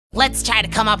Let's try to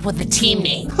come up with a team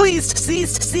name. Please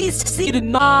cease to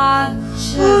not.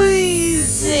 Please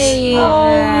say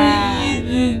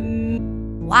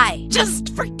Why?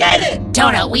 Just forget it!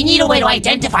 Donut, we need a way to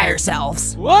identify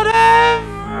ourselves.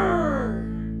 Whatever!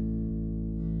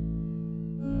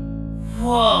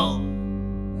 Whoa.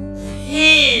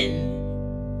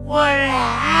 Pin! What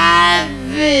happened?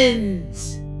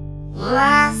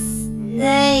 Last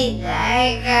night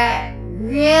I got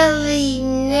really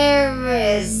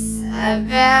nervous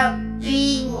about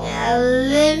being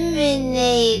eliminated,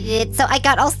 so I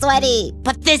got all sweaty.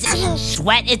 But this isn't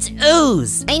sweat, it's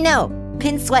ooze. I know,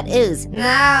 pin sweat ooze.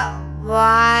 Not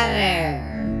water.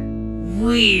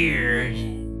 Weird.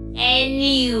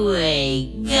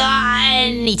 Anyway, got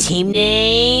any team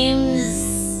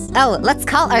names? Oh, let's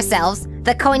call ourselves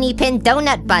the Coiny Pin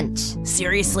Donut Bunch.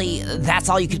 Seriously, that's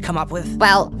all you could come up with?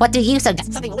 Well, what do you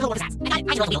suggest? Something a little more fast. I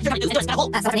can lose a whole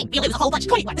bunch. We lose a whole bunch.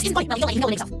 This isn't funny. You know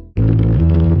yourself.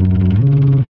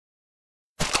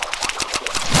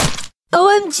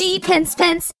 OMG, Pence.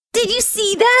 Did you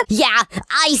see that? Yeah,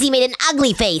 Icy made an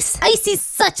ugly face. Icy's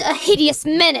such a hideous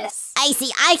menace.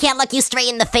 Icy, I can't look you straight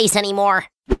in the face anymore.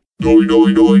 Doi.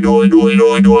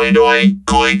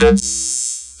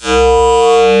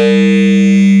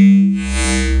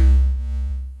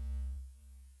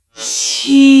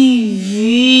 TV.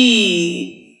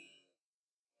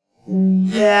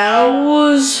 That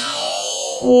was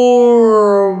horrible.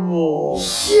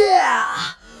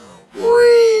 Yeah,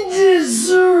 we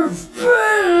deserve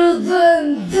better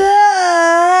than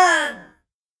that.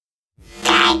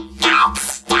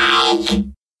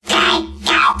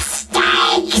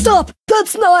 Stop!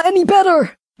 That's not any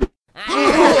better!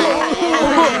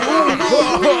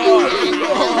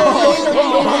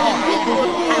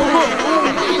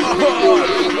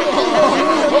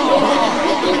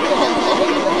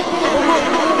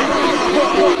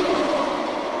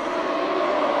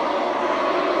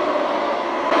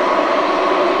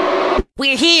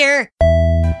 We're here.